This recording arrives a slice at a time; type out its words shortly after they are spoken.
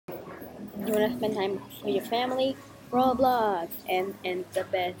You wanna spend time with your family? Roblox, and the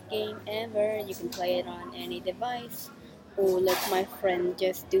best game ever. You can play it on any device. Oh, look, my friend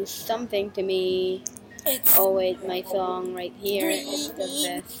just do something to me. It's Oh wait, my song right here is the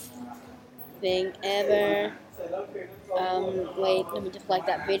green. best thing ever. Wait, let me just like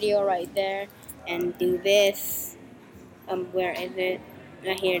that video right there and do this. Where is it?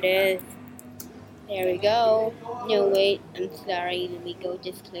 Here it is. There we go. No, wait, I'm sorry. Let me go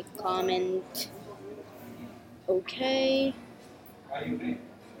just click comment. Okay.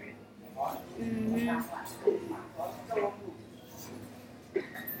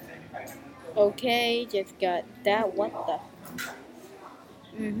 Okay, just got that. What the?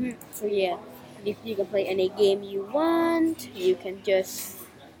 So yeah, if you can play any game you want, you can just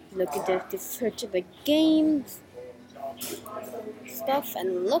look at the search of the games stuff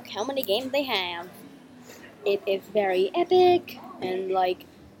and look how many games they have. It is very epic and like,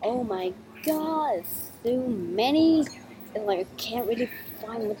 oh my god, so many. And like I can't really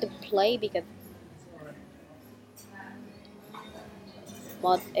find what to play because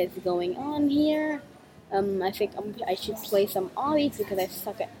what is going on here. I think I should play some obbies because I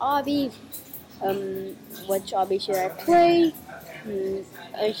suck at obbies. What obby should I play?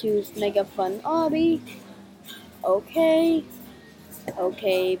 I choose Mega Fun Obby. Okay.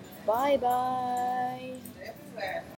 Okay. Bye bye.